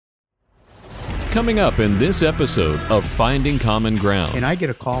Coming up in this episode of Finding Common Ground. And I get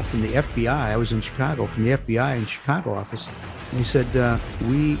a call from the FBI. I was in Chicago, from the FBI in Chicago office. And they said,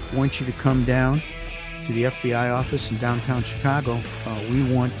 we want you to come down to the FBI office in downtown Chicago. We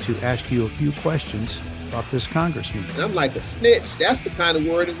want to ask you a few questions about this congressman. And I'm like, a snitch. That's the kind of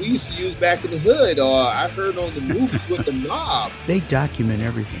word that we used to use back in the hood, or I heard on the movies with the mob. They document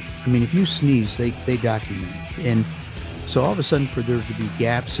everything. I mean, if you sneeze, they document it. And so all of a sudden, for there to be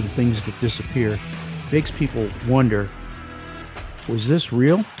gaps and things that disappear, makes people wonder, was this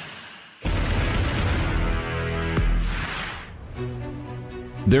real?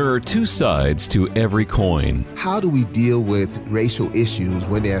 There are two sides to every coin. How do we deal with racial issues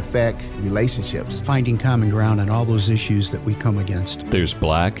when they affect relationships? Finding common ground on all those issues that we come against. There's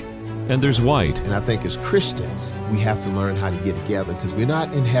black and there's white. And I think as Christians, we have to learn how to get together because we're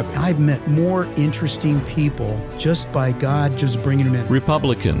not in heaven. I've met more interesting people just by God just bringing them in.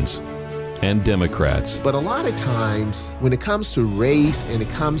 Republicans and Democrats. But a lot of times, when it comes to race and it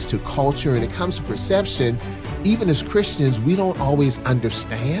comes to culture and it comes to perception, even as Christians, we don't always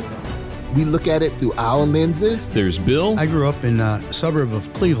understand. We look at it through our lenses. There's Bill. I grew up in a suburb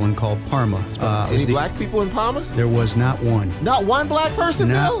of Cleveland called Parma. Any black people in Parma? There was not one. Not one black person,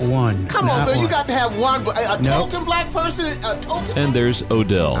 Not Bill? one. Come on, Not Bill. one. You got to have one. A Nope. token black person? A token? And there's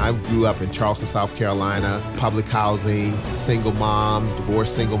Odell. I grew up in Charleston, South Carolina, public housing, single mom,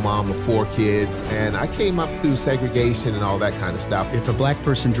 divorced single mom of 4 kids. And I came up through segregation and all that kind of stuff. If a black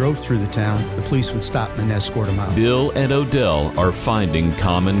person drove through the town, the police would stop and escort him out. Bill and Odell are finding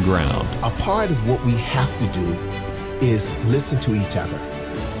common ground. A part of what we have to do is listen to each other,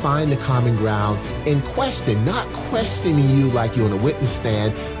 find the common ground, and question, not questioning you like you're on a witness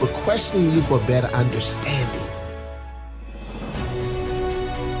stand, but questioning you for a better understanding.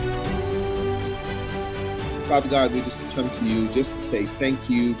 Father God, we just come to you just to say thank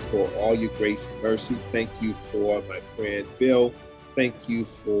you for all your grace and mercy. Thank you for my friend Bill. Thank you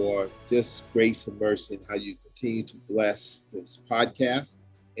for just grace and mercy and how you continue to bless this podcast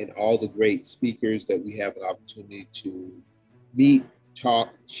and all the great speakers that we have an opportunity to meet, talk,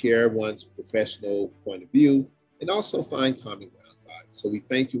 share one's professional point of view, and also find common ground, God. So we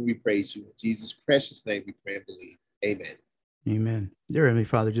thank you and we praise you. In Jesus' precious name we pray and believe. Amen. Amen. Dear Heavenly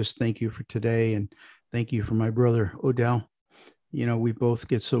Father, just thank you for today, and thank you for my brother, Odell. You know, we both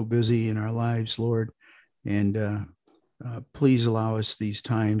get so busy in our lives, Lord, and please allow us these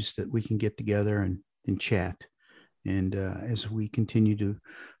times that we can get together and chat. And as we continue to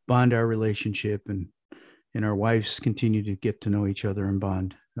bond our relationship and our wives continue to get to know each other and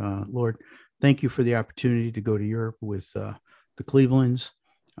bond, Lord, thank you for the opportunity to go to Europe with the Clevelands.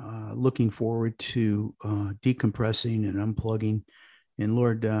 Looking forward to decompressing and unplugging. And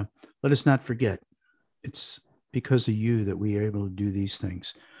Lord, let us not forget, it's because of you that we are able to do these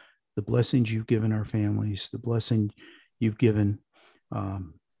things. The blessings you've given our families, the blessing you've given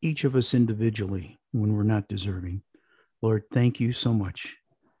each of us individually when we're not deserving. Lord, thank you so much.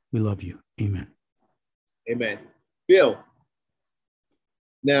 We love you. Amen. Amen. Bill,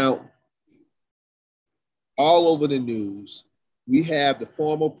 now, all over the news, we have the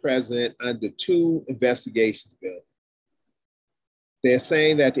former president under 2 investigations, Bill. They're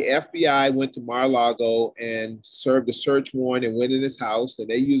saying that the FBI went to Mar-a-Lago and served a search warrant and went in his house, and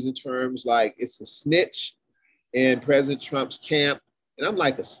they're using terms like it's a snitch in President Trump's camp. And I'm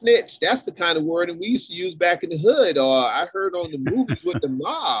like, a snitch? That's the kind of word that we used to use back in the hood, or I heard on the movies with the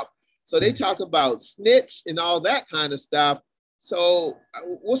mob. So they talk about snitch and all that kind of stuff. So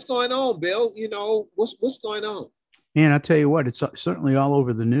what's going on, Bill? You know, what's going on? And I'll tell you what, it's certainly all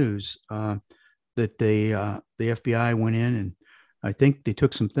over the news that the FBI went in, and I think they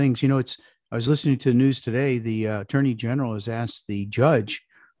took some things. You know, I was listening to the news today. The Attorney General has asked the judge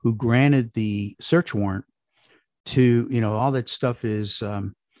who granted the search warrant to, you know, all that stuff is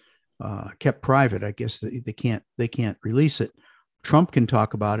kept private. I guess they can't release it. Trump can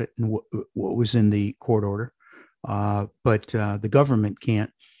talk about it and what was in the court order, but the government can't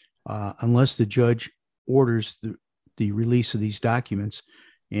unless the judge orders the release of these documents.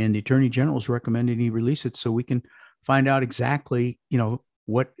 And the Attorney General is recommending he release it so we can find out exactly, you know,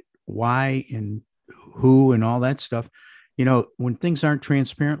 what, why, and who, and all that stuff. You know, when things aren't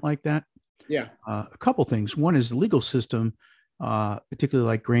transparent like that, a couple things. One is the legal system, particularly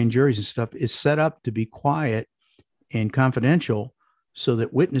like grand juries and stuff, is set up to be quiet and confidential so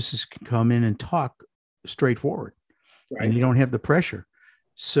that witnesses can come in and talk straightforward. Right. And you don't have the pressure.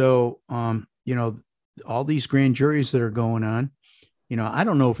 So, you know, all these grand juries that are going on, you know, I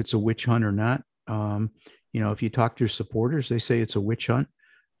don't know if it's a witch hunt or not. You know, if you talk to your supporters, they say it's a witch hunt.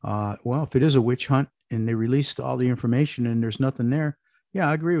 Well, if it is a witch hunt and they released all the information and there's nothing there, yeah,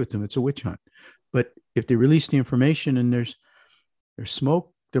 I agree with them. It's a witch hunt. But if they release the information and there's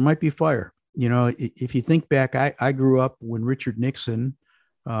smoke, there might be fire. You know, if you think back, I grew up when Richard Nixon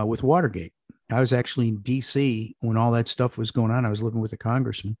with Watergate. I was actually in D.C. when all that stuff was going on. I was living with a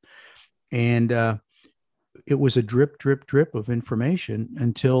congressman, and it was a drip, drip, drip of information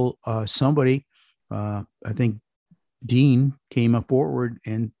until somebody, I think Dean, came up forward,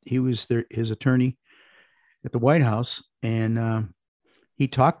 and he was his attorney at the White House, and he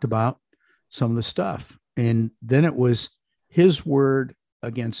talked about some of the stuff. And then it was his word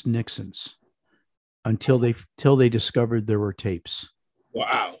against Nixon's until they discovered there were tapes.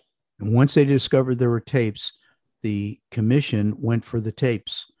 Wow. And once they discovered there were tapes, the commission went for the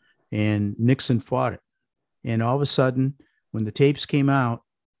tapes, and Nixon fought it. And all of a sudden, when the tapes came out,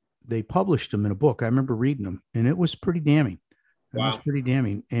 they published them in a book. I remember reading them, and it was pretty damning. Wow. It was pretty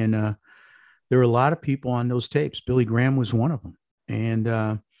damning. And there were a lot of people on those tapes. Billy Graham was one of them.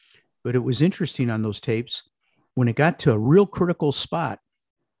 And but it was interesting on those tapes. When it got to a real critical spot,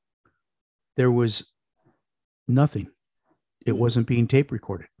 there was nothing. It wasn't being tape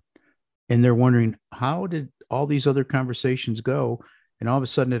recorded. And they're wondering, how did all these other conversations go? And all of a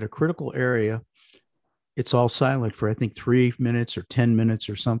sudden, at a critical area, it's all silent for, I think, 3 minutes or 10 minutes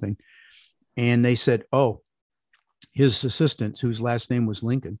or something. And they said, oh, his assistant, whose last name was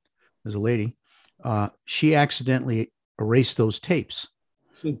Lincoln, was a lady, she accidentally erased those tapes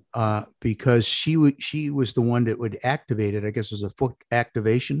because she was the one that would activate it. I guess it was a foot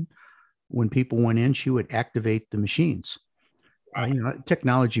activation. When people went in, she would activate the machines.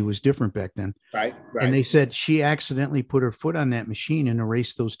 Technology was different back then. Right. And they said she accidentally put her foot on that machine and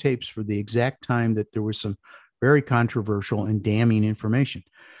erased those tapes for the exact time that there was some very controversial and damning information.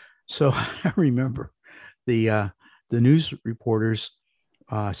 So I remember the news reporters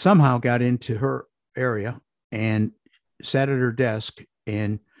somehow got into her area and sat at her desk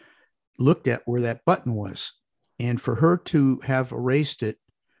and looked at where that button was. And for her to have erased it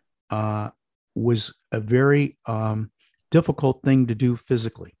was a very difficult thing to do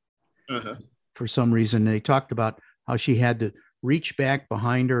physically. For some reason. They talked about how she had to reach back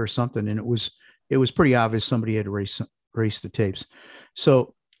behind her or something. And it was pretty obvious somebody had erased the tapes.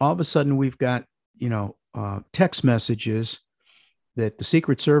 So all of a sudden we've got, text messages that the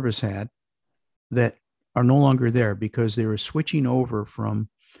Secret Service had that are no longer there because they were switching over from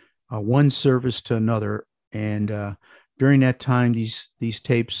one service to another. And during that time, these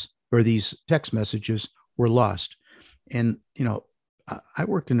tapes or these text messages were lost. And, I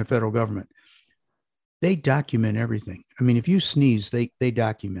worked in the federal government. They document everything. I mean, if you sneeze, they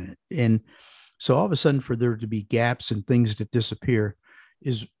document it. And so all of a sudden for there to be gaps and things that disappear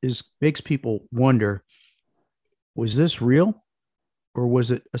is makes people wonder, was this real or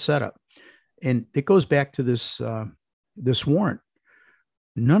was it a setup? And it goes back to this warrant.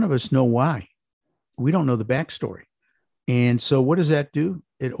 None of us know why. We don't know the backstory. And so what does that do?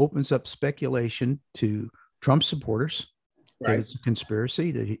 It opens up speculation to Trump supporters. Right. That it's a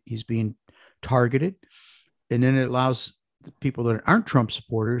conspiracy, that he's being targeted. And then it allows the people that aren't Trump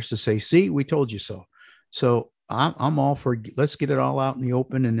supporters to say, see, we told you so. So I'm all for, let's get it all out in the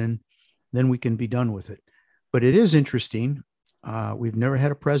open, and then we can be done with it. But it is interesting. We've never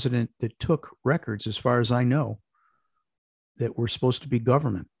had a president that took records, as far as I know, that were supposed to be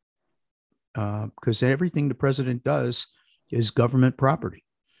government, because everything the president does is government property.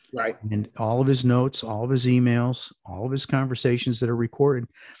 Right. And all of his notes, all of his emails, all of his conversations that are recorded,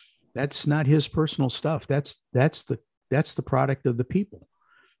 that's not his personal stuff. That's the product of the people,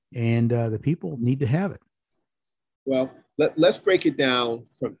 and the people need to have it. Well, let's break it down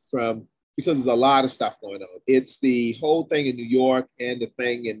from because there's a lot of stuff going on. It's the whole thing in New York and the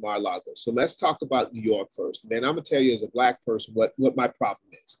thing in Mar-a-Lago. So let's talk about New York first. And then I'm gonna tell you as a Black person what my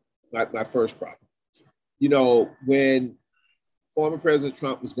problem is. My first problem. When former President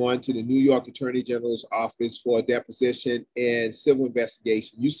Trump was going to the New York Attorney General's office for a deposition and civil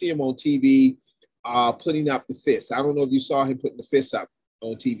investigation, you see him on TV putting up the fist. I don't know if you saw him putting the fist up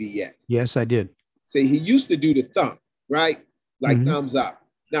on TV yet. Yes, I did. See, he used to do the thumb, right? Like thumbs up.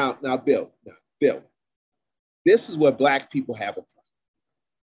 Now, Bill, this is what Black people have a problem.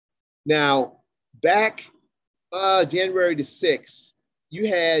 Now, back January the 6th, you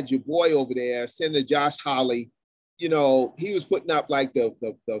had your boy over there, Senator Josh Hawley. He was putting up like the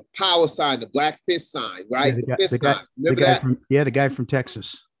power sign, the black fist sign, right? Yeah, the fist sign. Remember that? The guy from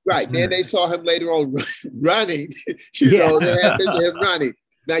Texas. Right. Then they saw him later on running. They had him running.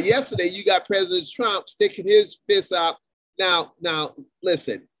 Now, yesterday you got President Trump sticking his fist up. Now,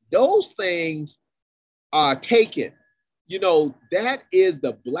 listen, those things are taken. That is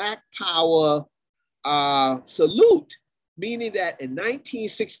the Black Power salute, meaning that in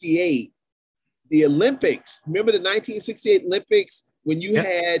 1968, the Olympics. Remember the 1968 Olympics when you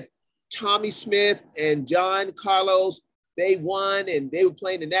had Tommy Smith and John Carlos? They won and they were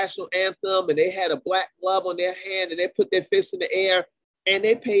playing the national anthem and they had a black glove on their hand and they put their fists in the air and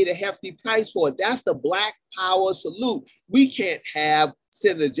they paid a hefty price for it. That's the Black Power salute. We can't have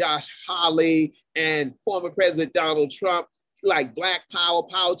Senator Josh Hawley and former President Donald Trump like Black Power,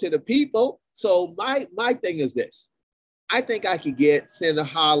 power to the people. So my thing is this. I think I could get Senator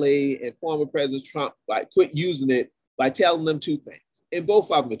Hawley and former President Trump by quit using it by telling them two things, and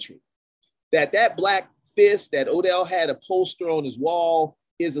both of them are true. That black fist that Odell had a poster on his wall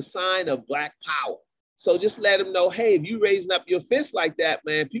is a sign of Black power. So just let them know, hey, if you raising up your fist like that,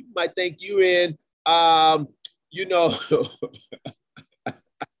 man, people might think you're in,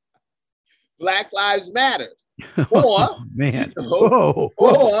 Black Lives Matter. Or, man, or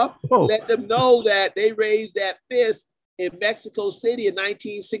let them know that they raised that fist in Mexico City in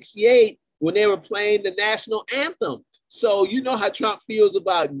 1968 when they were playing the national anthem. So you know how Trump feels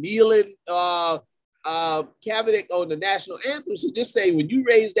about kneeling Kaepernick on the national anthem. So just say, when you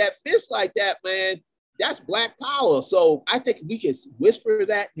raise that fist like that, man, that's Black power. So I think we can whisper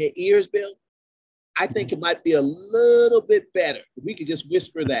that in their ears, Bill. I think it might be a little bit better if we could just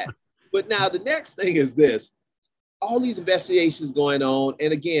whisper that. But now the next thing is this. All these investigations going on.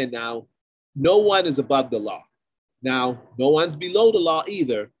 And again, now, no one is above the law. Now, no one's below the law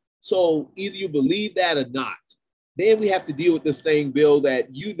either. So either you believe that or not. Then we have to deal with this thing, Bill,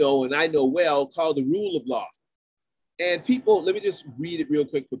 that you know and I know well, called the rule of law. And people, let me just read it real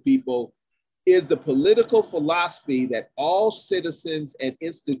quick for people, is the political philosophy that all citizens and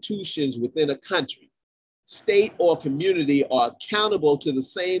institutions within a country, state or community are accountable to the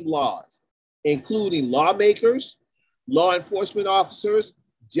same laws, including lawmakers, law enforcement officers,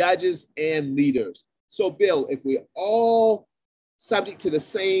 judges, and leaders. So, Bill, if we're all subject to the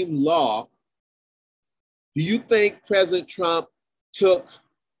same law, do you think President Trump took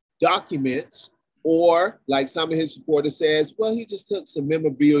documents, or like some of his supporters says, well, he just took some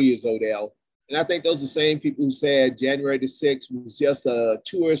memorabilia, Odell? And I think those are the same people who said January the 6th was just a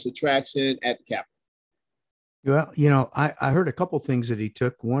tourist attraction at the Capitol. Well, you know, I heard a couple of things that he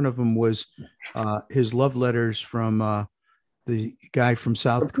took. One of them was his love letters from the guy from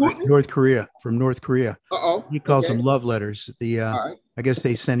North Korea. Uh-oh. He calls them love letters. I guess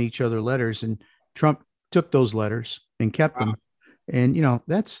they sent each other letters, and Trump took those letters and kept them. And, you know,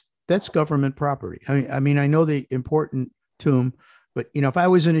 that's government property. I mean, I know they're important to him, but, you know, if I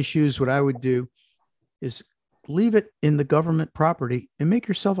was in his shoes, what I would do is leave it in the government property and make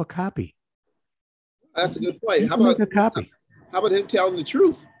yourself a copy. That's a good point. How about a copy? How about him telling the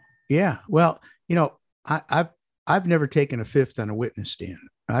truth? Yeah. Well, you know, I've never taken a fifth on a witness stand.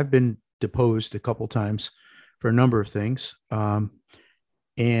 I've been deposed a couple times for a number of things.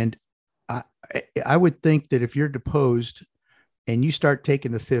 And I would think that if you're deposed and you start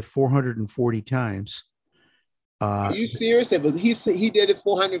taking the fifth 440 times. Are you serious? He did it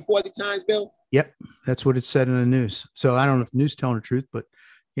 440 times, Bill? Yep. That's what it said in the news. So I don't know if the news telling the truth, but,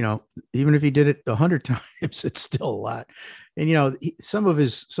 you know, even if he did it 100 times, it's still a lot. And, you know, some of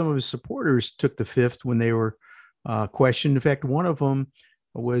his supporters took the fifth when they were questioned. In fact, one of them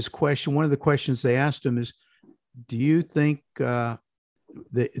was questioned. One of the questions they asked him is, do you think the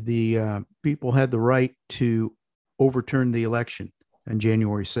people had the right to overturn the election on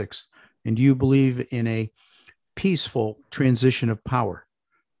January 6th? And do you believe in a peaceful transition of power?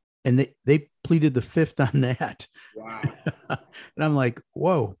 And they pleaded the fifth on that. Wow. And I'm like,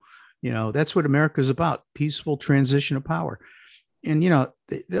 whoa, you know, that's what America's about, peaceful transition of power. And, you know,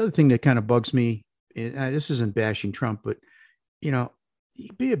 the other thing that kind of bugs me, this isn't bashing Trump, but, you know,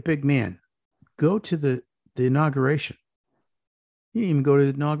 be a big man, go to the inauguration. You didn't even go to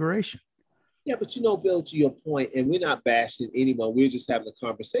the inauguration. Yeah, but you know, Bill, to your point, and we're not bashing anyone, we're just having a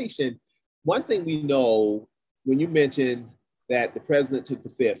conversation. One thing we know, when you mentioned that the president took the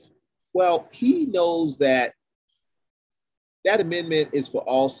fifth, well, he knows that that amendment is for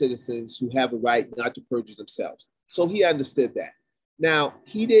all citizens who have a right not to perjure themselves. So he understood that. Now,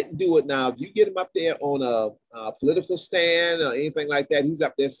 he didn't do it. Now, if you get him up there on a political stand or anything like that, he's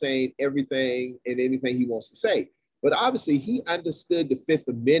up there saying everything and anything he wants to say. But obviously, he understood the Fifth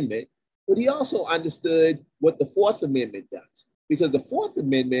Amendment, but he also understood what the Fourth Amendment does. Because the Fourth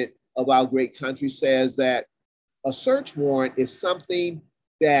Amendment of our great country says that a search warrant is something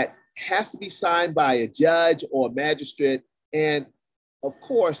that has to be signed by a judge or a magistrate. And of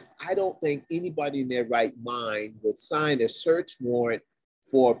course, I don't think anybody in their right mind would sign a search warrant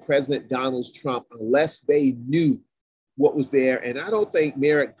for President Donald Trump unless they knew what was there. And I don't think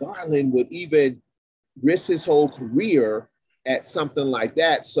Merrick Garland would even risk his whole career at something like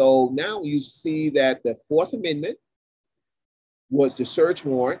that. So now you see that the Fourth Amendment was the search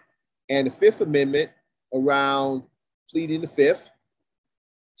warrant, and the Fifth Amendment around pleading the fifth.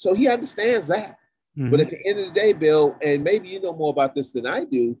 So he understands that. Mm-hmm. But at the end of the day, Bill, and maybe you know more about this than I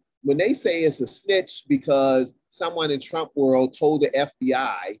do, when they say it's a snitch because someone in Trump world told the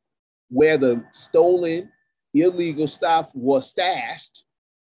FBI where the stolen illegal stuff was stashed,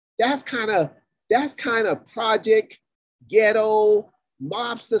 that's kind of project ghetto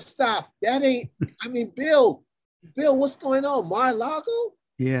mobster stuff. That ain't, I mean, Bill, what's going on? Mar-a-Lago?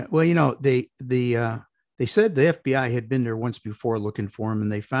 Yeah. Well, you know, they said the FBI had been there once before looking for him,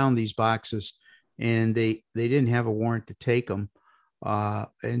 and they found these boxes, and they didn't have a warrant to take them.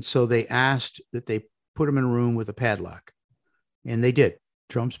 And so they asked that they put them in a room with a padlock, and they did.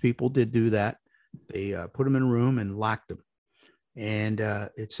 Trump's people did do that. They put them in a room and locked them. And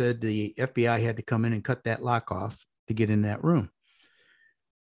it said the FBI had to come in and cut that lock off to get in that room.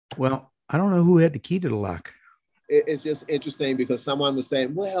 Well, I don't know who had the key to the lock. It's just interesting because someone was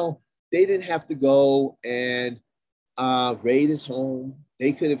saying, well, they didn't have to go and raid his home.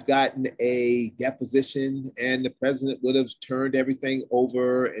 They could have gotten a deposition and the president would have turned everything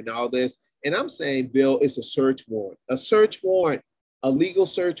over and all this. And I'm saying, Bill, it's a search warrant, a legal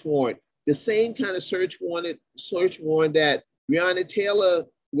search warrant, the same kind of search warrant that Breonna Taylor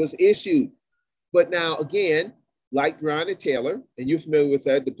was issued. But now, again, like Breonna Taylor, and you're familiar with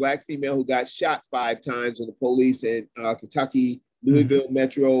her, the Black female who got shot 5 times when the police in Kentucky, Louisville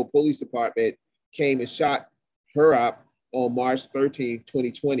Metro Police Department came and shot her up on March 13th,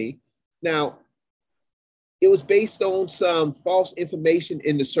 2020. Now, it was based on some false information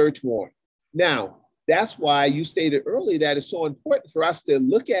in the search warrant. Now, that's why you stated earlier that it's so important for us to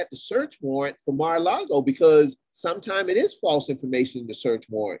look at the search warrant for Mar-a-Lago, because sometimes it is false information in the search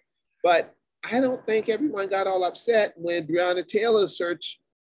warrant. But I don't think everyone got all upset when Breonna Taylor's search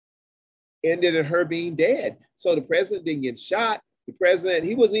ended in her being dead. So the president didn't get shot. The president,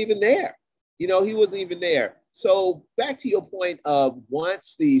 he wasn't even there. He wasn't even there. So back to your point of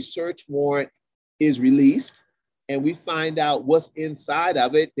once the search warrant is released and we find out what's inside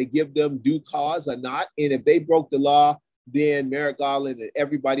of it, they give them due cause or not. And if they broke the law, then Merrick Garland and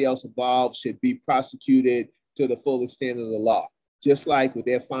everybody else involved should be prosecuted to the full extent of the law. Just like what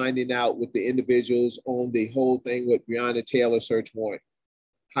they're finding out with the individuals on the whole thing with Breonna Taylor search warrant.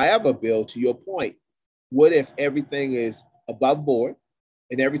 However, Bill, to your point, what if everything is above board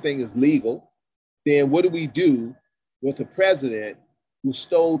and everything is legal? Then what do we do with a president who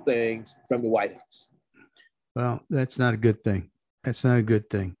stole things from the White House? Well, that's not a good thing. That's not a good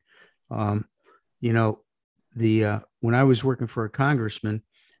thing. When I was working for a congressman,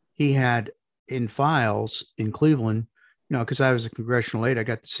 he had in files in Cleveland, because I was a congressional aide, I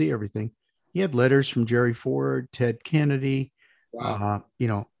got to see everything. He had letters from Jerry Ford, Ted Kennedy. Wow.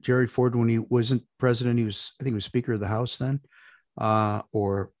 Jerry Ford, when he wasn't president, I think he was Speaker of the House then,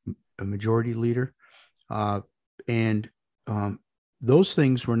 or a majority leader. Those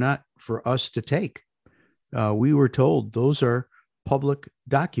things were not for us to take. We were told those are public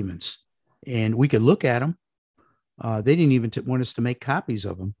documents and we could look at them. They didn't even want us to make copies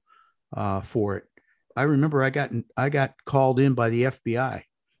of them for it. I remember I got called in by the FBI.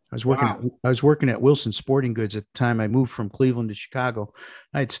 I was working at Wilson Sporting Goods at the time. I moved from Cleveland to Chicago.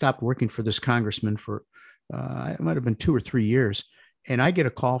 I had stopped working for this congressman for it might have been 2 or 3 years. And I get a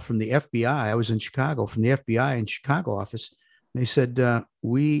call from the FBI. I was in Chicago, from the FBI in Chicago office. They said,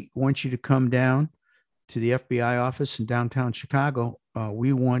 we want you to come down to the FBI office in downtown Chicago.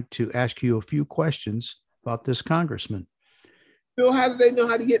 We want to ask you a few questions about this congressman. Bill, how did they know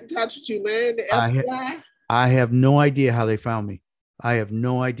how to get in touch with you, man? The FBI? I have no idea how they found me.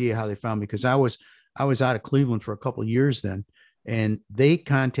 Because I was out of Cleveland for a couple of years then, and they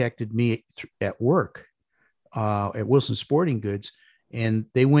contacted me at work at Wilson Sporting Goods, and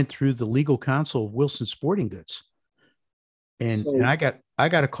they went through the legal counsel of Wilson Sporting Goods, and I got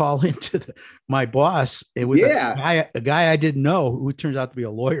a call into my boss. It was a guy I didn't know who turns out to be a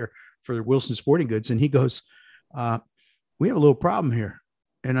lawyer for Wilson Sporting Goods, and he goes, "We have a little problem here,"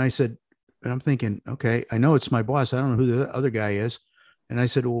 and I said. And I'm thinking, okay, I know it's my boss. I don't know who the other guy is. And I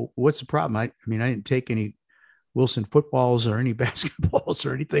said, well, what's the problem? I didn't take any Wilson footballs or any basketballs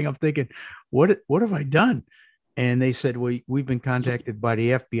or anything. I'm thinking, what have I done? And they said, well, we've been contacted by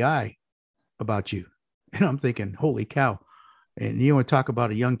the FBI about you. And I'm thinking, holy cow. And you want to talk about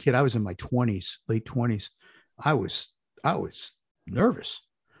a young kid. I was in my 20s, late 20s. I was nervous.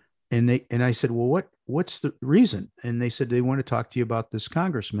 And I said, well, what's the reason? And they said, they want to talk to you about this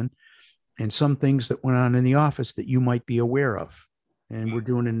congressman and some things that went on in the office that you might be aware of. And we're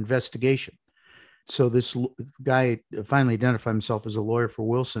doing an investigation. so this guy finally identified himself as a lawyer for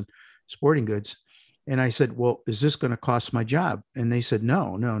Wilson Sporting Goods. And I said, well, is this going to cost my job? And they said,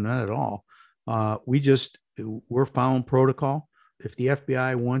 no, not at all. We're following protocol. If the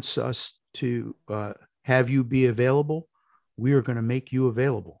FBI wants us to have you be available, we are going to make you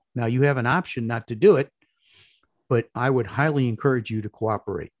available. Now, you have an option not to do it, but I would highly encourage you to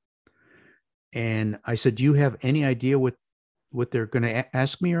cooperate. And I said, do you have any idea what they're going to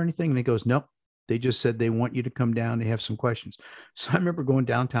ask me or anything? And he goes, nope. They just said they want you to come down. They have some questions. So I remember going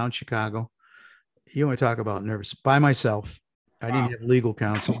downtown Chicago. You want to talk about nervous, by myself. I didn't have legal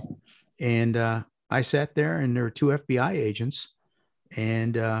counsel. And I sat there, and there were two FBI agents,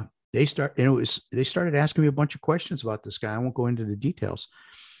 and they started asking me a bunch of questions about this guy. I won't go into the details.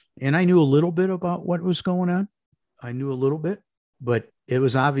 And I knew a little bit about what was going on. I knew a little bit, but it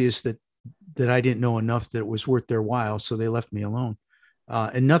was obvious that I didn't know enough that it was worth their while. So they left me alone.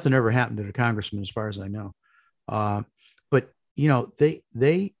 And nothing ever happened to the congressman, as far as I know. But you know,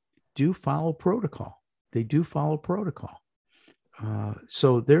 they do follow protocol. They do follow protocol.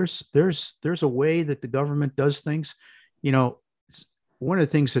 So there's a way that the government does things. You know, one of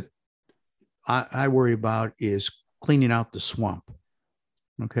the things that I worry about is cleaning out the swamp.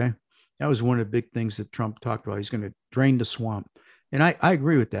 Okay. That was one of the big things that Trump talked about. He's going to drain the swamp. And I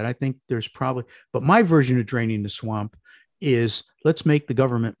agree with that. I think there's probably, but my version of draining the swamp is let's make the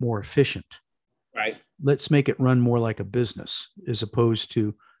government more efficient. Right. Let's make it run more like a business as opposed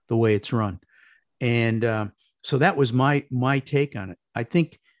to the way it's run. And so that was my take on it. I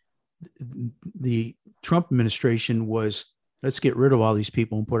think the Trump administration was, let's get rid of all these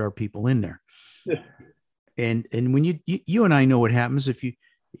people and put our people in there. Yeah. And when you and I know what happens if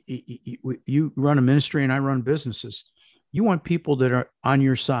you run a ministry and I run businesses, you want people that are on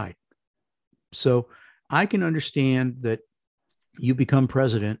your side. So I can understand that you become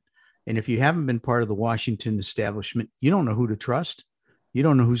president, and if you haven't been part of the Washington establishment, you don't know who to trust. You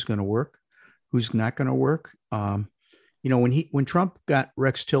don't know who's going to work, who's not going to work. You know, when Trump got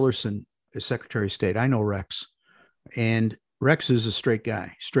Rex Tillerson as Secretary of State, I know Rex, and Rex is a straight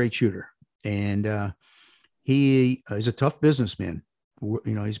guy, straight shooter, and he is a tough businessman. You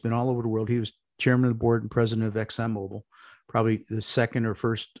know, he's been all over the world. He was chairman of the board and president of ExxonMobil, probably the second or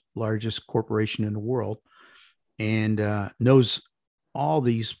first largest corporation in the world, and knows all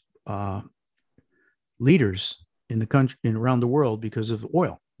these leaders in the country and around the world because of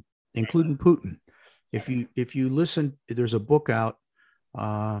oil, including Putin. If you listen, there's a book out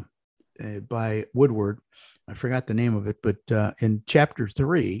by Woodward. I forgot the name of it, but in chapter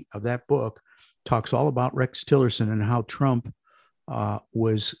 3 of that book talks all about Rex Tillerson and how Trump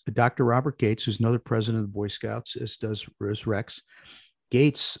was Dr. Robert Gates, who's another president of the Boy Scouts, as does Rex.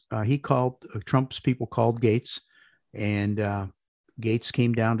 Gates, Trump's people called Gates, and Gates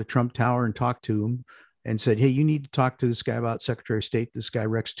came down to Trump Tower and talked to him and said, hey, you need to talk to this guy about Secretary of State, this guy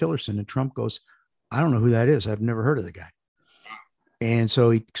Rex Tillerson. And Trump goes, I don't know who that is. I've never heard of the guy. And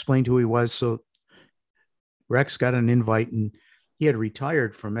so he explained who he was. So Rex got an invite, and he had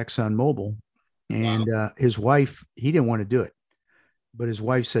retired from ExxonMobil, and his wife, he didn't want to do it. But his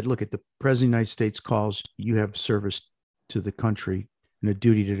wife said, look, if the president of the United States calls, you have service to the country and a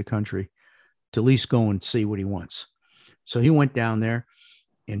duty to the country to at least go and see what he wants. So he went down there,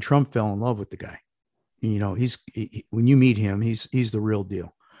 and Trump fell in love with the guy. You know, when you meet him, he's the real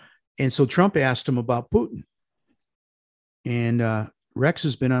deal. And so Trump asked him about Putin. And Rex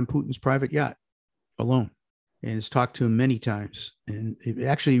has been on Putin's private yacht alone and has talked to him many times. And he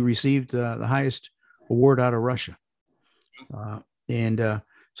actually received the highest award out of Russia.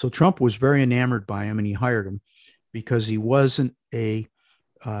 So Trump was very enamored by him, and he hired him because he wasn't a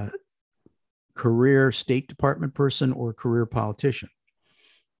career State Department person or career politician.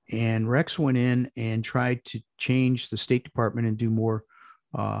 And Rex went in and tried to change the State Department and do more,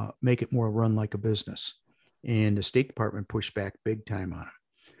 make it more run like a business. And the State Department pushed back big time on him.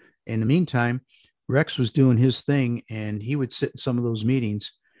 In the meantime, Rex was doing his thing, and he would sit in some of those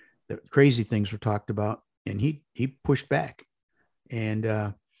meetings that crazy things were talked about, and he pushed back.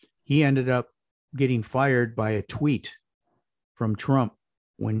 And he ended up getting fired by a tweet from Trump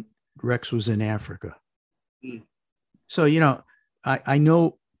when Rex was in Africa. Mm. So, you know, I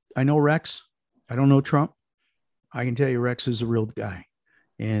know Rex. I don't know Trump. I can tell you Rex is a real guy.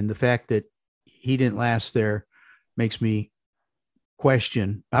 And the fact that he didn't last there makes me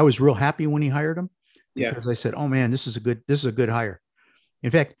question. I was real happy when he hired him because I said, oh man, this is a good hire.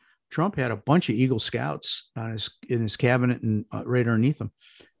 In fact, Trump had a bunch of Eagle Scouts in his cabinet and right underneath him.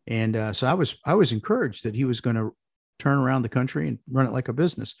 And so I was encouraged that he was going to turn around the country and run it like a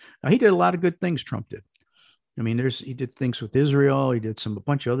business. Now, he did a lot of good things, Trump did. I mean, he did things with Israel. He did a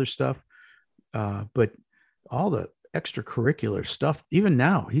bunch of other stuff. But all the extracurricular stuff, even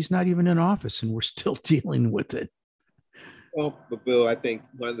now, he's not even in office and we're still dealing with it. Well, but Bill, I think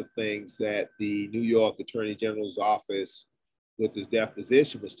one of the things that the New York Attorney General's office with his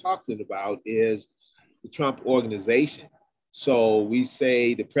deposition was talking about is the Trump organization. So we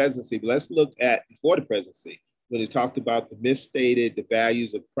say the presidency, but let's look at before the presidency, when he talked about the misstated, the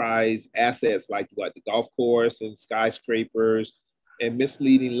values of prized assets like what, the golf course and skyscrapers and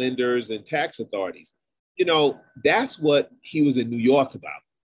misleading lenders and tax authorities. You know, that's what he was in New York about,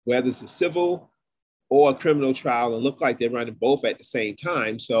 whether it's a civil or a criminal trial, and look like they're running both at the same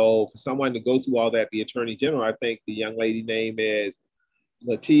time. So for someone to go through all that, the Attorney General, I think the young lady name is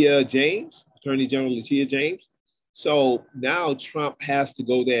Letitia James, Attorney General Letitia James. So now Trump has to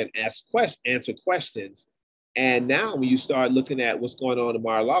go there and answer questions. And now when you start looking at what's going on in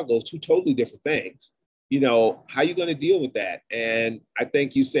Mar-a-Lago, it's two totally different things. You know, how are you going to deal with that? And I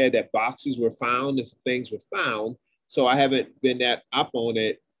think you said that boxes were found and some things were found. So I haven't been that up on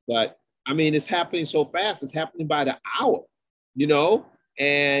it, but I mean, it's happening so fast. It's happening by the hour, you know?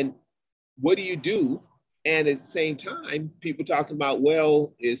 And what do you do? And at the same time, people talking about,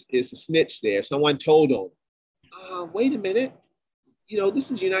 well, is a snitch there? Someone told on him. Wait a minute. You know, this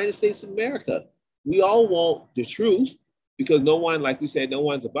is the United States of America. We all want the truth because no one, like we said, no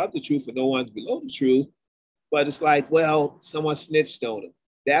one's above the truth and no one's below the truth. But it's like, well, someone snitched on him.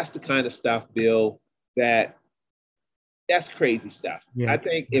 That's the kind of stuff, Bill, that's crazy stuff. Yeah. I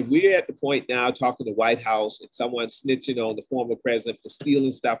think if we're at the point now talking to the White House and someone snitching on the former president for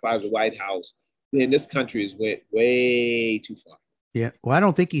stealing stuff out of the White House, then this country has went way too far. Yeah. Well, I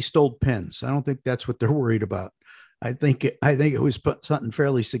don't think he stole pens. I don't think that's what they're worried about. I think it was something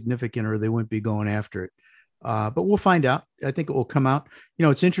fairly significant or they wouldn't be going after it. But we'll find out. I think it will come out. You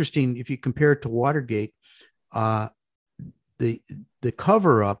know, it's interesting if you compare it to Watergate, the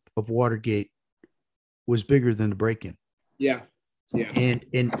cover-up of Watergate was bigger than the break-in. Yeah. Yeah. And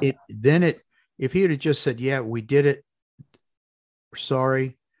if he had just said, yeah, we did it, we're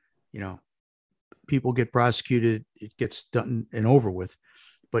sorry, you know, people get prosecuted, it gets done and over with.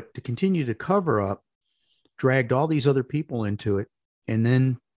 But to continue to cover up, dragged all these other people into it, and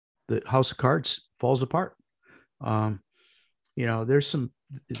then the house of cards falls apart. You know, there's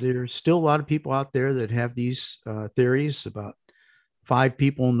still a lot of people out there that have these theories about 5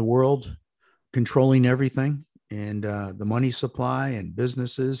 people in the world controlling everything. And the money supply and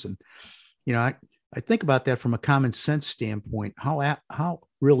businesses. And, you know, I think about that from a common sense standpoint. How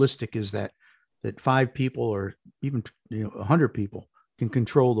realistic is that 5 people or even, 100 people can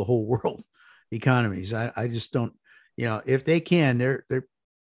control the whole world economies? I just don't, you know, if they can,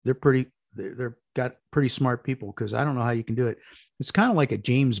 they've got pretty smart people, because I don't know how you can do it. It's kind of like a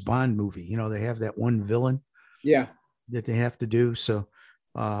James Bond movie. You know, they have that one villain that they have to do. So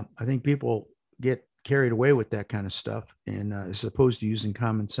I think people get carried away with that kind of stuff and as opposed to using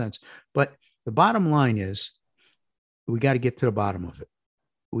common sense. But the bottom line is we got to get to the bottom of it.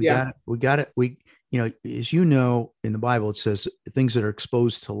 We got it. You know, as you know, in the Bible, it says things that are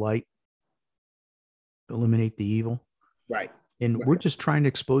exposed to light eliminate the evil. Right. And we're just trying to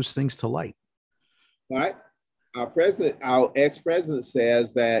expose things to light. Right. Our ex-president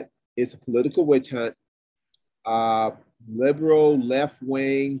says that it's a political witch hunt. Liberal,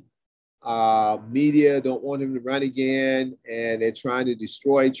 left-wing, media don't want him to run again, and they're trying to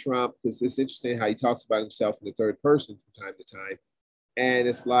destroy Trump, because it's interesting how he talks about himself in the third person from time to time. And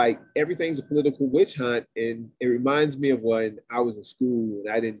it's like everything's a political witch hunt. And it reminds me of when I was in school and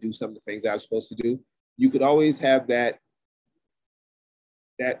I didn't do some of the things I was supposed to do. You could always have that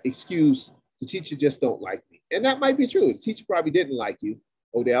excuse, the teacher just don't like me. And that might be true. The teacher probably didn't like you,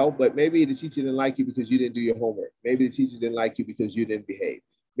 Odell, but maybe the teacher didn't like you because you didn't do your homework. Maybe the teacher didn't like you because you didn't behave.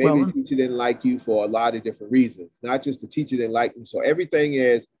 Maybe the teacher didn't like you for a lot of different reasons, not just the teacher didn't like me. So everything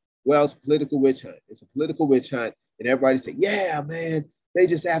is, well, it's a political witch hunt. It's a political witch hunt. And everybody say, yeah, man, they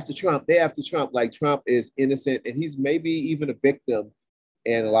just after Trump. They after Trump, like Trump is innocent. And he's maybe even a victim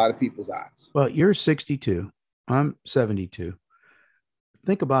in a lot of people's eyes. Well, you're 62. I'm 72.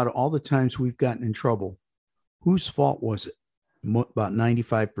 Think about all the times we've gotten in trouble. Whose fault was it? About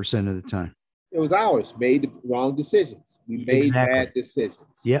 95% of the time. It was ours. Made the wrong decisions. We made bad decisions.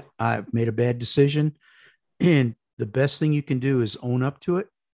 Yep, I made a bad decision. And the best thing you can do is own up to it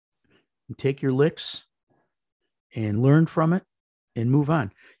and take your licks and learn from it and move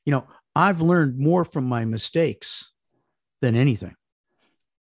on. You know, I've learned more from my mistakes than anything.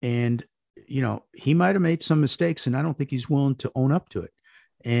 And, you know, he might have made some mistakes, and I don't think he's willing to own up to it.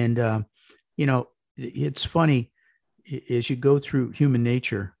 And, you know, it's funny, as you go through human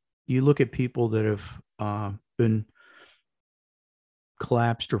nature, you look at people that have been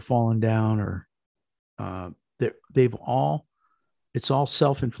collapsed or fallen down, or it's all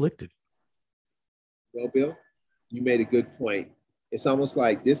self-inflicted. Well, Bill, you made a good point. It's almost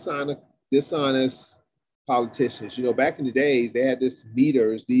like dishonest politicians. Back in the days, they had this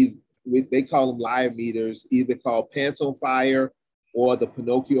meters, they call them liar meters, either called pants on fire or the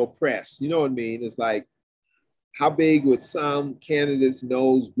Pinocchio press. You know what I mean? It's like, how big would some candidates'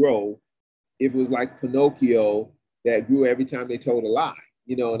 nose grow if it was like Pinocchio that grew every time they told a lie?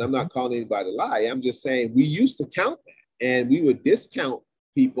 And I'm not calling anybody a lie. I'm just saying we used to count that, and we would discount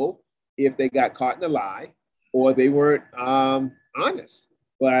people if they got caught in a lie or they weren't honest.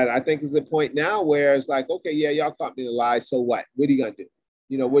 But I think it's a point now where it's like, okay, yeah, y'all caught me in a lie. So what? What are you going to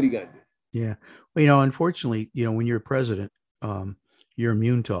do? What are you going to do? Yeah. Well, unfortunately, when you're president, you're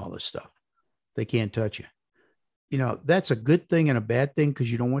immune to all this stuff. They can't touch you. That's a good thing and a bad thing, because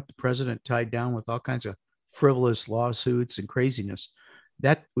you don't want the president tied down with all kinds of frivolous lawsuits and craziness.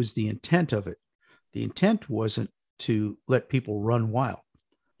 That was the intent of it. The intent wasn't to let people run wild.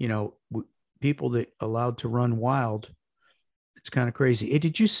 People that allowed to run wild, it's kind of crazy. Hey,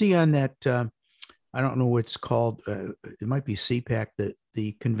 did you see on that, I don't know what it's called, it might be CPAC,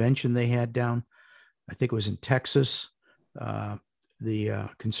 the convention they had down, I think it was in Texas, the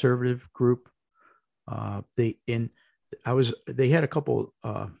conservative group, they had a couple,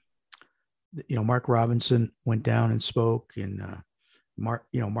 Mark Robinson went down and spoke, and Mark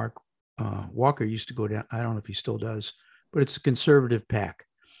Walker used to go down. I don't know if he still does, but it's a conservative PAC.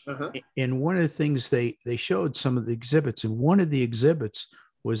 Uh-huh. And one of the things they showed some of the exhibits, and one of the exhibits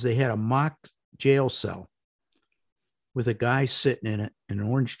was they had a mock jail cell with a guy sitting in it in an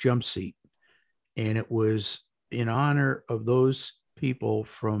orange jump seat. And it was in honor of those people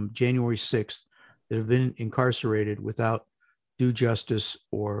from January 6th that have been incarcerated without due justice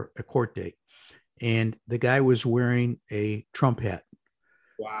or a court date. And the guy was wearing a Trump hat.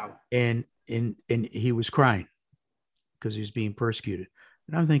 Wow. And he was crying because he was being persecuted.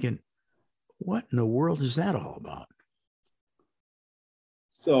 And I'm thinking, what in the world is that all about?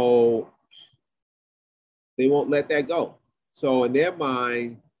 So they won't let that go. So in their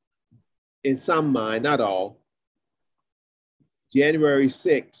mind, in some mind, not all, January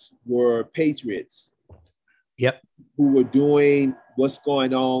 6th were patriots. Yep. Who were doing what's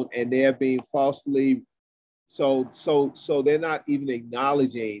going on, and they're being falsely. So they're not even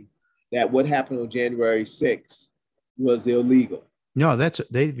acknowledging that what happened on January 6th was illegal. No,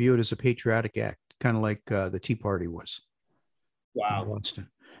 they view it as a patriotic act, kind of like the Tea Party was. Wow. In Boston.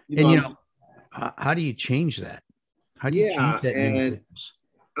 How do you change that? How do you change that? And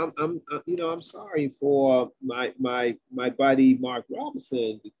I'm sorry for my buddy Mark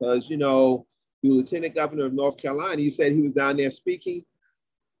Robinson, because he was Lieutenant Governor of North Carolina. You said he was down there speaking.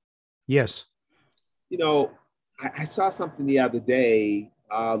 Yes. I saw something the other day,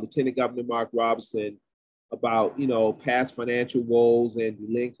 Lieutenant Governor Mark Robinson, about, past financial woes and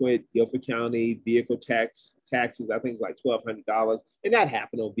delinquent Guilford County vehicle taxes. I think it's like $1,200. And that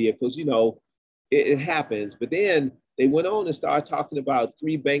happened on vehicles, it happens. But then they went on and started talking about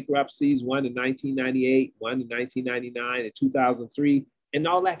 3 bankruptcies, one in 1998, one in 1999, and 2003. And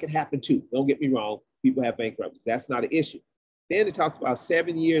all that could happen too. Don't get me wrong. People have bankruptcies. That's not an issue. Then they talked about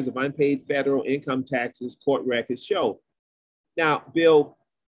 7 years of unpaid federal income taxes, court records show. Now, Bill,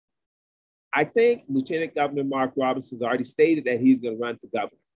 I think Lieutenant Governor Mark Robinson has already stated that he's going to run for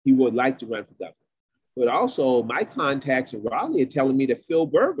governor. He would like to run for governor. But also, my contacts in Raleigh are telling me that Phil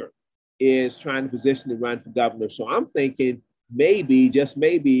Berger is trying to position to run for governor. So I'm thinking maybe, just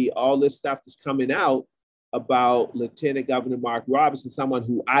maybe, all this stuff is coming out about Lieutenant Governor Mark Robinson, someone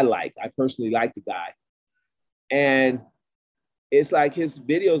who I like. I personally like the guy. And it's like his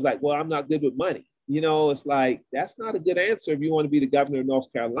videos like, well, I'm not good with money. It's like, that's not a good answer if you want to be the governor of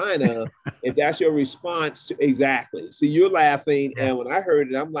North Carolina. If that's your response to, exactly. See, you're laughing. And when I heard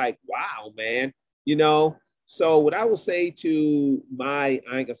it, I'm like, wow, man, So what I will say to I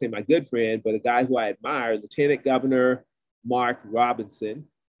ain't gonna say my good friend, but a guy who I admire, Lieutenant Governor Mark Robinson,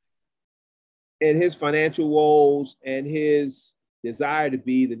 and his financial woes and his desire to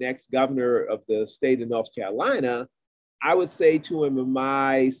be the next governor of the state of North Carolina, I would say to him, in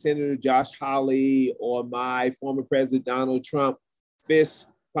my Senator Josh Hawley or my former President Donald Trump fist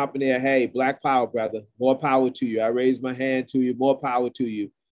pumping there, hey, Black power, brother, more power to you. I raise my hand to you, more power to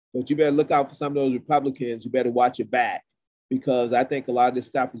you. But you better look out for some of those Republicans. You better watch your back, because I think a lot of this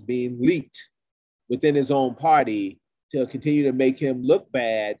stuff is being leaked within his own party to continue to make him look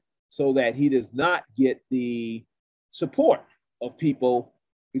bad, so that he does not get the support of people,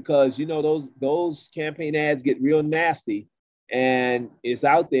 because those campaign ads get real nasty, And it's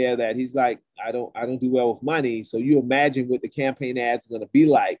out there that he's like, I don't do well with money. So you imagine what the campaign ads are going to be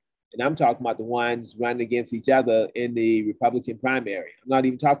like. And I'm talking about the ones running against each other in the Republican primary. I'm not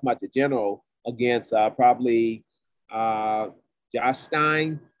even talking about the general against probably Josh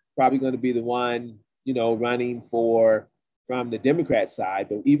Stein, probably going to be the one, running from the Democrat side,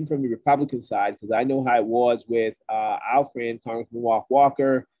 but even from the Republican side, because I know how it was with our friend, Congressman Mark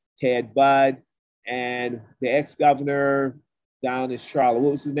Walker, Ted Budd, and the ex-governor down in Charlotte.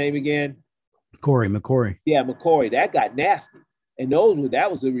 What was his name again? McCrory. Yeah, McCrory. That got nasty. And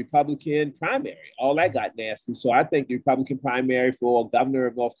that was a Republican primary. All that got nasty. So I think the Republican primary for governor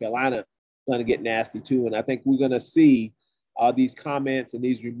of North Carolina is going to get nasty too. And I think we're going to see these comments and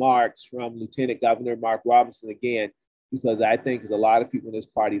these remarks from Lieutenant Governor Mark Robinson again, because I think there's a lot of people in this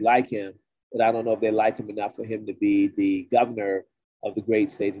party like him, but I don't know if they like him enough for him to be the governor of the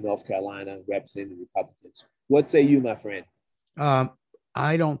great state of North Carolina representing the Republicans. What say you, my friend?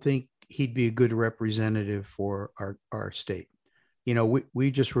 I don't think he'd be a good representative for our state.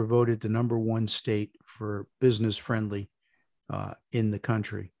 We just were voted the #1 state for business friendly in the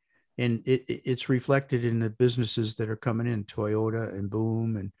country. And it's reflected in the businesses that are coming in, Toyota and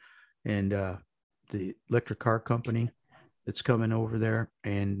Boom and the electric car company that's coming over there.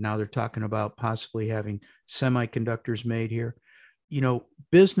 And now they're talking about possibly having semiconductors made here.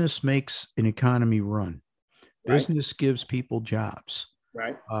 Business makes an economy run. Right. Business gives people jobs.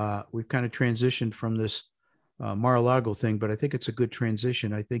 Right. We've kind of transitioned from this Mar-a-Lago thing, but I think it's a good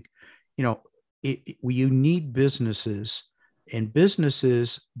transition. I think, you need businesses, and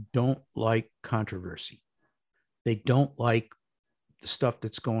businesses don't like controversy. They don't like the stuff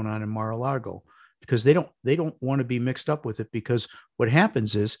that's going on in Mar-a-Lago because they don't want to be mixed up with it, because what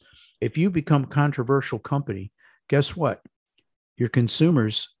happens is if you become a controversial company, guess what? Your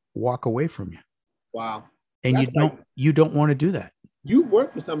consumers walk away from you. Wow. And you don't want to do that. You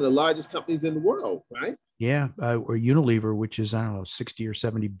work for some of the largest companies in the world, right? Yeah, or Unilever, which is, I don't know, $60 or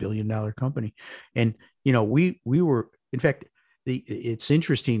 $70 billion company. And we were, in fact, it's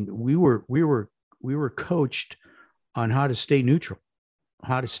interesting. We were coached on how to stay neutral,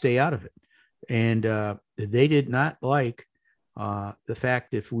 how to stay out of it, and they did not like the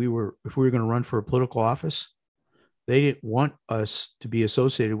fact if we were going to run for a political office, they didn't want us to be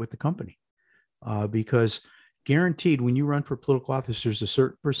associated with the company because guaranteed when you run for political office, there's a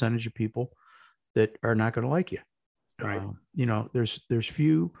certain percentage of people that are not going to like you. Right. There's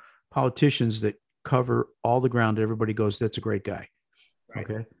few politicians that cover all the ground. Everybody goes, that's a great guy. Right.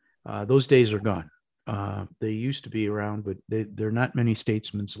 Okay. Those days are gone. They used to be around, but there are not many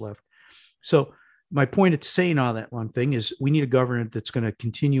statesmen left. So my point of saying all that long thing is we need a government that's going to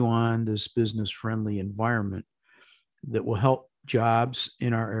continue on this business friendly environment that will help jobs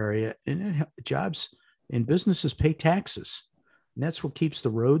in our area, and jobs and businesses pay taxes. And that's what keeps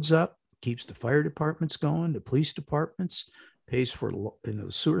the roads up, keeps the fire departments going, the police departments, pays for the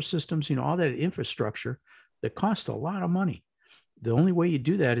sewer systems, all that infrastructure that costs a lot of money. The only way you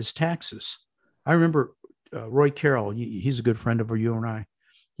do that is taxes. I remember Roy Carroll, he's a good friend of you and I.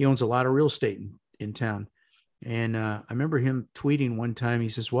 He owns a lot of real estate in town. And I remember him tweeting one time, he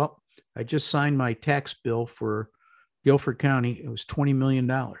says, well, I just signed my tax bill for Guilford County. It was $20 million.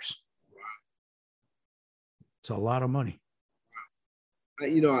 Wow. It's a lot of money.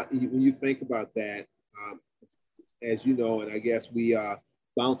 When you think about that, as you know, and I guess we are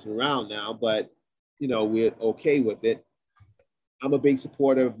bouncing around now, but, we're okay with it. I'm a big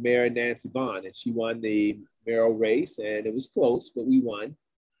supporter of Mayor Nancy Vaughn, and she won the mayoral race, and it was close, but we won.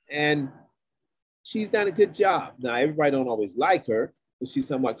 And she's done a good job. Now, everybody don't always like her, but she's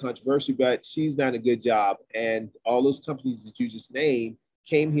somewhat controversial, but she's done a good job. And all those companies that you just named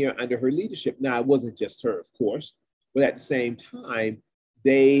came here under her leadership. Now, it wasn't just her, of course, but at the same time,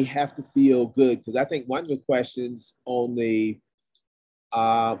 they have to feel good, because I think one of the questions on the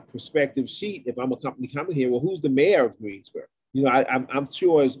prospective sheet, if I'm a company coming here, well, who's the mayor of Greensboro? I'm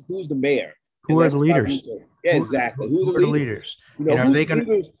sure is who's the mayor? Who are the leaders? Yeah, exactly. Who are the leaders?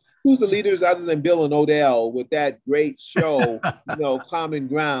 Who's the leaders other than Bill and Odell with that great show, Common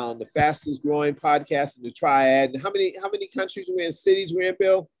Ground, the fastest growing podcast in the Triad? And how many countries we're in, cities we're in,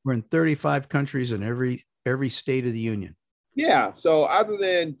 Bill? We're in 35 countries in every state of the union. Yeah. So other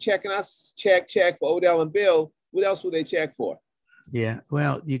than checking us, check for Odell and Bill, what else would they check for? Yeah.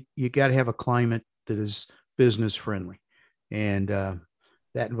 Well, you got to have a climate that is business friendly. And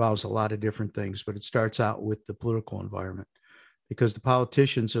that involves a lot of different things, but it starts out with the political environment, because the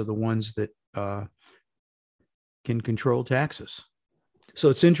politicians are the ones that can control taxes. So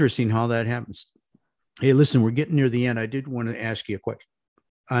it's interesting how that happens. Hey, listen, we're getting near the end. I did want to ask you a question.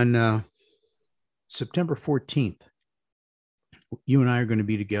 On September 14th, you and I are going to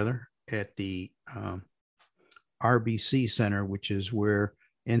be together at the RBC Center, which is where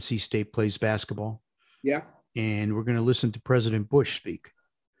NC State plays basketball. Yeah. And we're going to listen to President Bush speak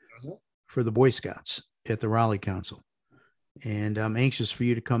for the Boy Scouts at the Raleigh Council. And I'm anxious for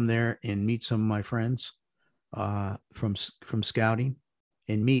you to come there and meet some of my friends from scouting,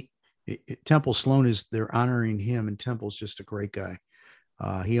 and meet Temple Sloan. They're honoring him, and Temple's just a great guy.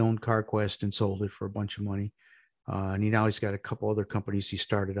 He owned CarQuest and sold it for a bunch of money. And he's got a couple other companies he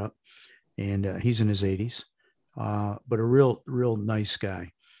started up, and he's in his 80s, but a real nice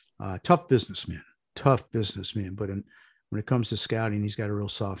guy. Tough businessman. But when it comes to scouting, he's got a real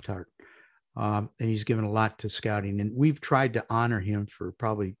soft heart. And he's given a lot to scouting, and we've tried to honor him for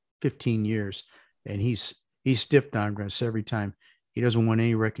probably 15 years, and he's stiff-armed us every time. He doesn't want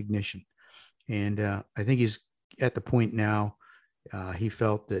any recognition. And I think he's at the point now, he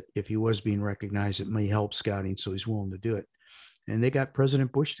felt that if he was being recognized, it may help scouting, so he's willing to do it. And they got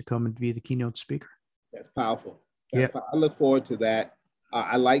President Bush to come and be the keynote speaker. That's powerful. I look forward to that.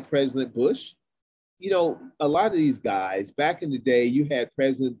 I like President Bush. A lot of these guys, back in the day, you had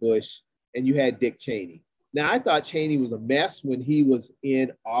President Bush and you had Dick Cheney. Now, I thought Cheney was a mess when he was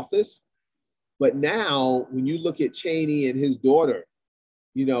in office. But now, when you look at Cheney and his daughter,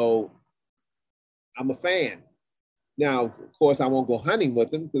 I'm a fan. Now, of course, I won't go hunting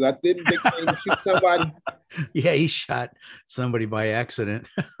with him because I didn't think Cheney shoot somebody. Yeah, he shot somebody by accident.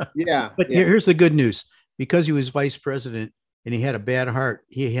 Yeah. But here's the good news. Because he was vice president and he had a bad heart,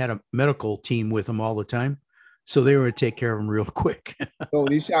 he had a medical team with him all the time. So they were going to take care of him real quick. So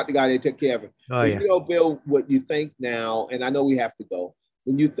when he shot the guy, they took care of him. Oh, yeah. Bill, what you think now, and I know we have to go,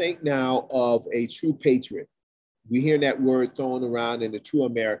 when you think now of a true patriot, we hear that word thrown around in the true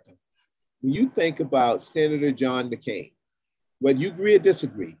American. When you think about Senator John McCain, whether you agree or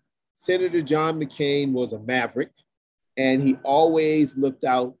disagree, Senator John McCain was a maverick, and he always looked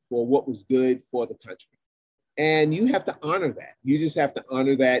out for what was good for the country. And you have to honor that. You just have to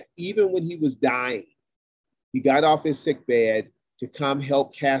honor that. Even when he was dying, he got off his sick bed to come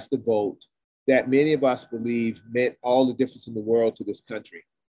help cast a vote that many of us believe meant all the difference in the world to this country.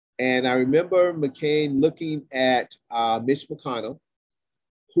 And I remember McCain looking at Mitch McConnell,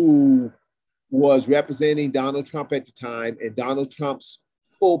 who was representing Donald Trump at the time, and Donald Trump's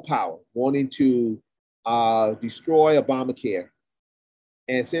full power, wanting to destroy Obamacare.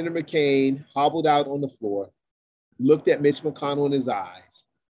 And Senator McCain hobbled out on the floor, looked at Mitch McConnell in his eyes,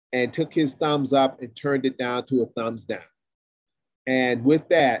 and took his thumbs up and turned it down to a thumbs down. And with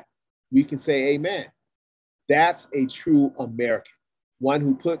that, we can say amen. That's a true American, one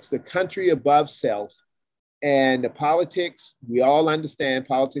who puts the country above self. And the politics, we all understand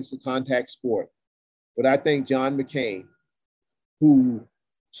politics is a contact sport. But I think John McCain, who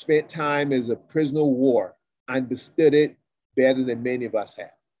spent time as a prisoner of war, understood it better than many of us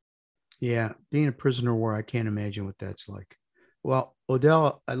have. Yeah, being a prisoner of war, I can't imagine what that's like. Well,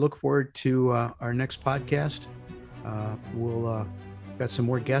 Odell, I look forward to our next podcast. We'll got some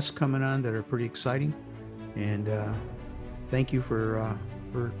more guests coming on that are pretty exciting. And thank you for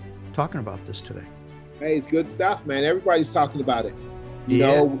talking about this today. Hey, it's good stuff, man. Everybody's talking about it. You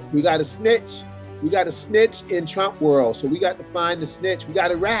know, we got to snitch. We got to snitch in Trump world. So we got to find the snitch. We got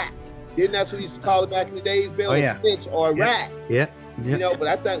to rat. Didn't that's what we used to call it back in the days, Bill? A snitch or a rat. Yeah. But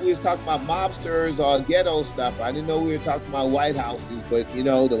I thought we was talking about mobsters or ghetto stuff. I didn't know we were talking about White Houses, but the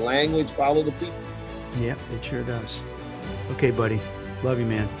language, follow the people. Yeah, it sure does. Okay, buddy. Love you,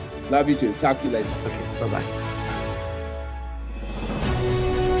 man. Love you too. Talk to you later. Okay, bye-bye.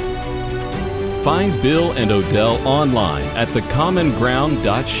 Find Bill and Odell online at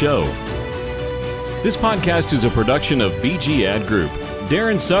thecommonground.show. This podcast is a production of BG Ad Group.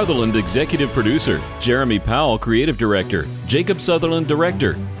 Darren Sutherland, Executive Producer. Jeremy Powell, Creative Director. Jacob Sutherland,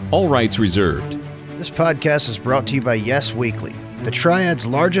 Director. All rights reserved. This podcast is brought to you by Yes Weekly, the Triad's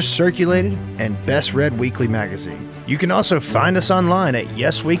largest circulated and best read weekly magazine. You can also find us online at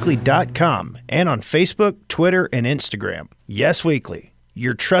yesweekly.com and on Facebook, Twitter, and Instagram. Yes Weekly,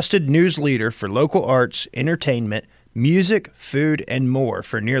 your trusted news leader for local arts, entertainment, music, food, and more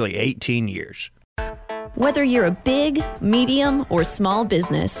for nearly 18 years. Whether you're a big, medium, or small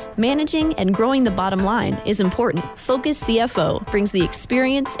business, managing and growing the bottom line is important. Focus CFO brings the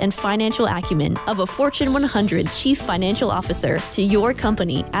experience and financial acumen of a Fortune 100 Chief Financial Officer to your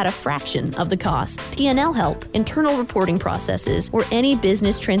company at a fraction of the cost. P&L help, internal reporting processes, or any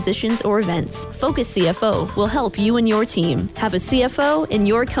business transitions or events. Focus CFO will help you and your team have a CFO in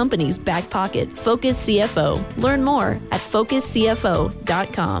your company's back pocket. Focus CFO. Learn more at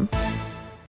focuscfo.com.